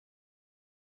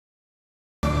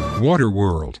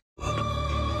Waterworld.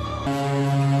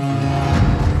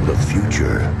 The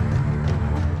future.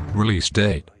 Release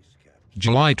date: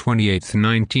 July 28,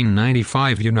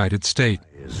 1995, United States.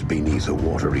 Is beneath a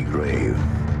watery grave.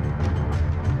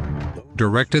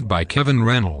 Directed by Kevin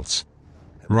Reynolds.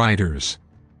 Writers: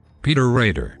 Peter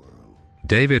Rader,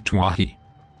 David Twahi.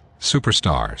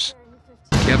 Superstars: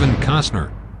 Kevin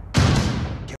Costner,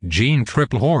 Gene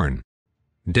Triplehorn,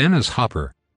 Dennis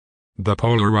Hopper. The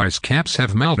polar ice caps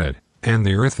have melted, and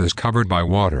the Earth is covered by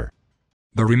water.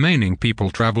 The remaining people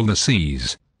travel the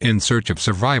seas, in search of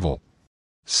survival.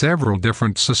 Several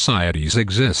different societies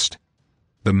exist.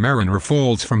 The mariner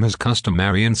falls from his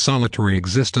customary and solitary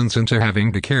existence into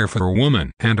having to care for a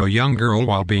woman and a young girl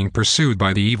while being pursued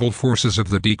by the evil forces of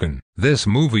the Deacon. This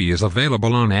movie is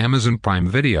available on Amazon Prime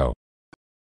Video.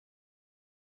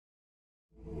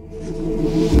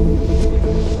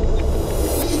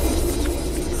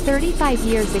 "35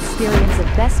 years experience of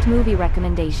best movie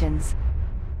recommendations."